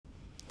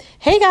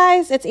Hey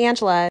guys, it's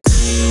Angela.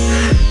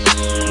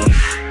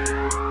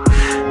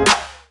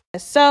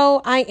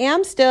 So I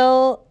am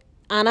still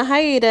on a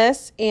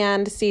hiatus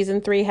and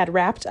season 3 had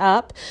wrapped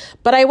up,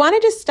 but I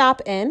wanted to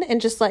stop in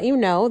and just let you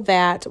know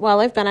that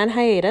while I've been on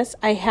hiatus,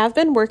 I have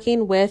been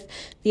working with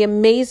the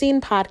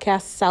amazing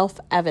podcast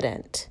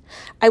Self-Evident.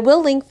 I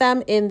will link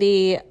them in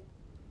the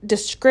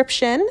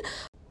description.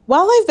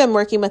 While I've been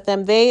working with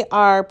them, they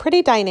are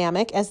pretty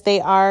dynamic as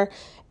they are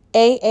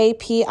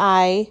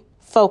AAPI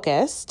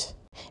focused,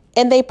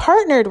 and they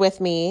partnered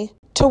with me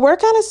to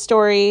work on a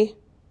story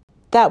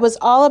that was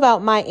all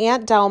about my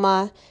Aunt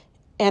Delma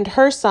and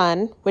her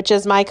son, which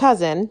is my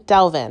cousin,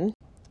 Delvin.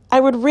 I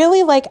would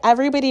really like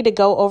everybody to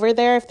go over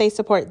there if they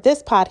support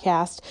this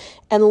podcast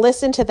and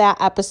listen to that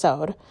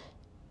episode.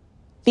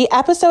 The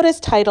episode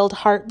is titled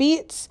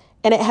Heartbeats,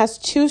 and it has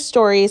 2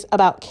 stories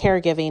about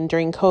caregiving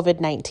during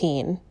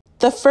COVID-19.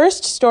 The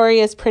first story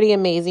is pretty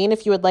amazing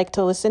if you would like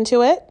to listen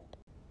to it.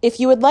 If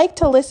you would like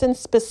to listen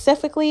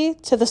specifically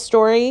to the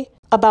story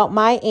about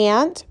my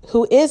aunt,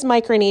 who is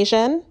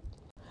Micronesian,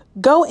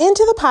 go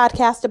into the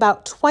podcast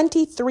about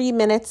 23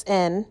 minutes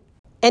in,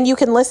 and you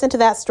can listen to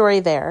that story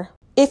there.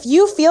 If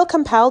you feel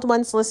compelled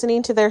once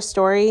listening to their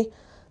story,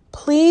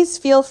 please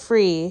feel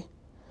free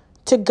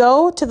to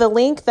go to the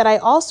link that I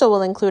also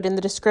will include in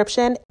the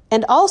description,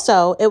 and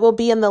also it will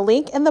be in the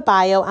link in the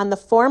bio on the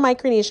For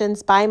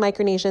Micronesians by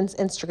Micronesians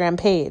Instagram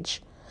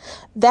page.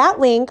 That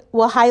link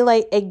will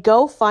highlight a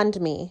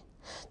GoFundMe.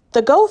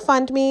 The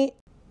GoFundMe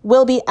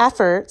will be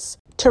efforts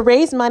to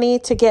raise money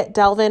to get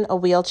Delvin a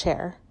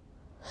wheelchair.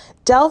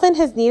 Delvin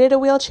has needed a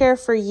wheelchair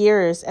for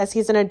years as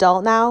he's an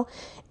adult now,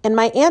 and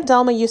my Aunt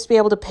Delma used to be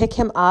able to pick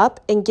him up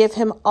and give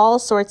him all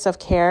sorts of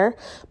care,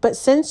 but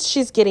since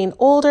she's getting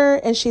older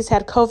and she's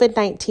had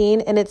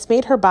COVID-19 and it's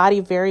made her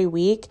body very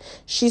weak,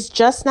 she's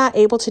just not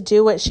able to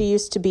do what she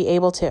used to be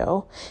able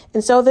to.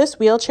 And so this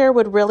wheelchair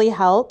would really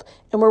help,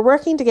 and we're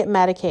working to get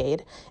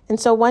Medicaid. And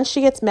so once she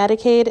gets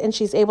Medicaid and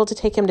she's able to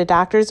take him to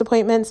doctor's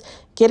appointments,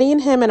 getting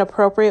him an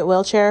appropriate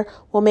wheelchair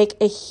will make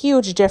a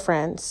huge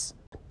difference.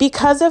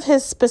 Because of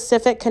his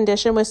specific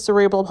condition with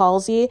cerebral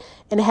palsy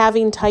and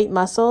having tight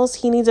muscles,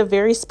 he needs a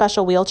very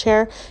special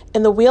wheelchair,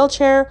 and the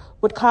wheelchair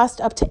would cost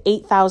up to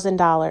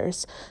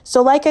 $8,000.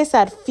 So like I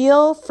said,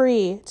 feel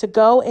free to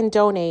go and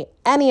donate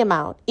any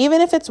amount,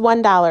 even if it's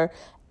 $1.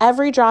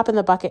 Every drop in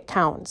the bucket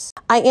counts.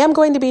 I am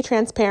going to be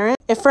transparent.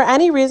 If for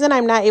any reason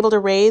I'm not able to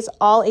raise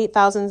all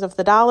 8,000 of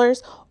the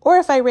dollars, or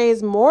if I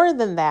raise more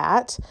than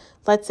that,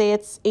 let's say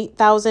it's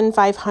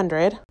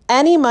 8,500,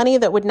 any money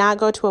that would not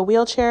go to a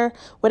wheelchair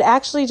would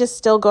actually just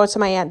still go to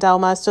my Aunt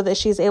Delma so that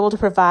she's able to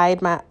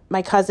provide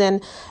my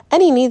cousin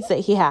any needs that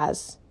he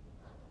has.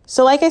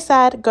 So like I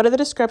said, go to the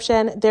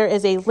description. There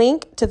is a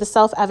link to the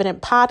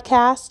Self-Evident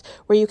podcast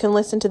where you can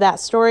listen to that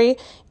story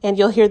and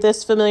you'll hear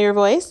this familiar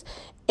voice.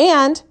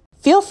 And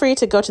feel free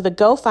to go to the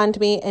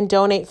GoFundMe and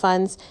donate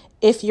funds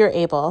if you're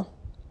able.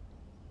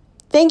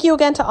 Thank you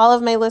again to all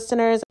of my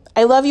listeners.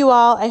 I love you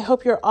all. I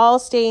hope you're all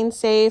staying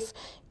safe,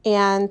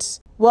 and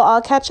we'll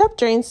all catch up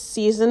during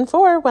season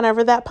 4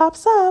 whenever that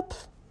pops up.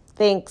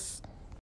 Thanks.